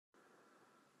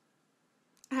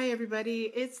Hi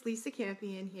everybody, it's Lisa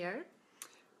Campion here,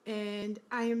 and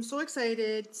I am so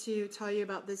excited to tell you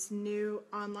about this new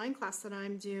online class that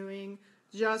I'm doing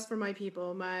just for my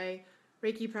people, my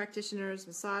Reiki practitioners,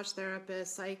 massage therapists,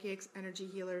 psychics, energy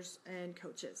healers, and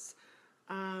coaches.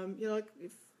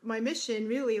 My mission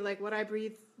really, like what I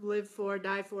breathe, live for,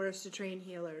 die for, is to train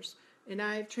healers. And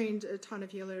I've trained a ton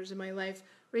of healers in my life,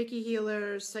 Reiki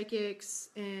healers, psychics,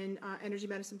 and energy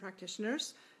medicine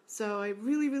practitioners. So I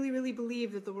really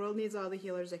believe that the world needs all the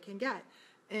healers it can get.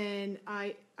 And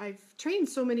I've trained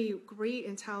so many great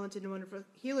and talented and wonderful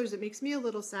healers, it makes me a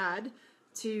little sad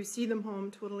to see them home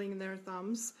twiddling their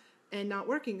thumbs and not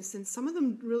working, since some of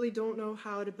them really don't know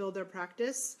how to build their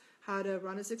practice, how to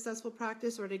run a successful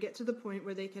practice, or to get to the point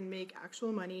where they can make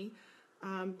actual money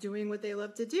doing what they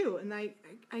love to do. And I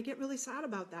get really sad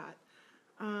about that.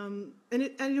 And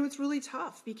I know it's really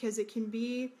tough because it can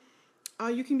be,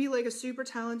 you can be like a super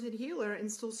talented healer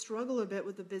and still struggle a bit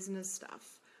with the business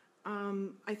stuff.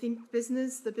 I think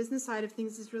the business side of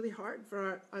things is really hard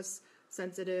for us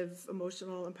sensitive,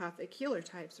 emotional, empathic healer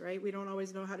types, right? We don't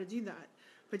always know how to do that.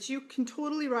 But you can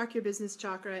totally rock your business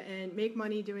chakra and make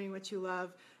money doing what you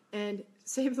love and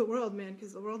save the world, man,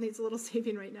 because the world needs a little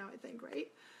saving right now, I think, right?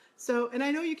 So, and I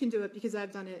know you can do it because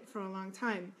I've done it for a long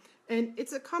time. And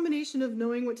it's a combination of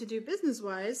knowing what to do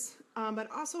business-wise, but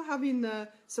also having the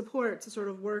support to sort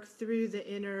of work through the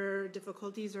inner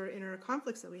difficulties or inner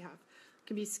conflicts that we have. It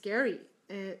can be scary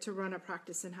to run a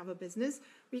practice and have a business.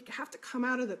 We have to come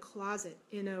out of the closet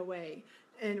in a way.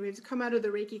 And we have to come out of the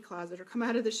Reiki closet or come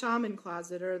out of the shaman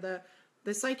closet or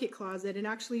the psychic closet and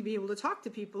actually be able to talk to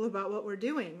people about what we're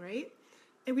doing, right?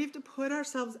 And we have to put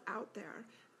ourselves out there.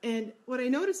 And what I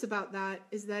notice about that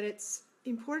is that it's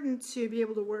important to be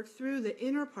able to work through the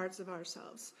inner parts of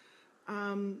ourselves.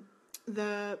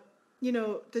 The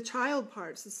child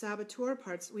parts, the saboteur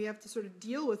parts, we have to sort of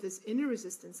deal with this inner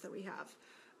resistance that we have,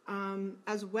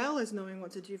 as well as knowing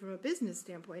what to do from a business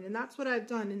standpoint. And that's what I've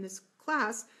done in this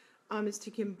class, is to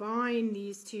combine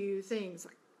these two things,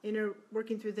 like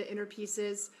working through the inner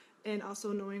pieces and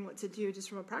also knowing what to do just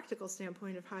from a practical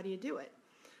standpoint of how do you do it.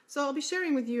 So I'll be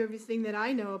sharing with you everything that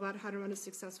I know about how to run a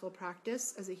successful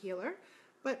practice as a healer,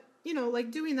 but,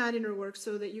 like doing that inner work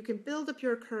so that you can build up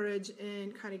your courage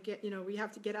and kind of get, we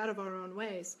have to get out of our own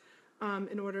ways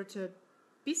in order to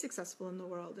be successful in the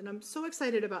world. And I'm so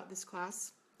excited about this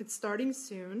class. It's starting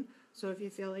soon, so if you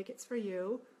feel like it's for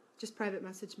you, just private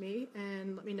message me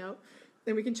and let me know.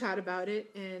 Then we can chat about it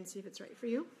and see if it's right for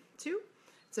you, too.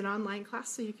 It's an online class,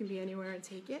 so you can be anywhere and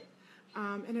take it.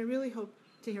 And I really hope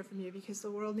to hear from you because the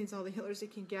world needs all the healers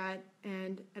it can get,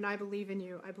 and I believe in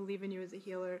you. I believe in you as a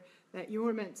healer, that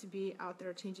you're meant to be out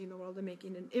there changing the world and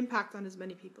making an impact on as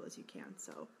many people as you can.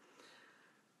 So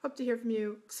hope to hear from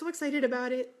you. So excited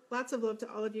about it. Lots of love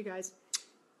to all of you guys.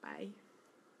 Bye.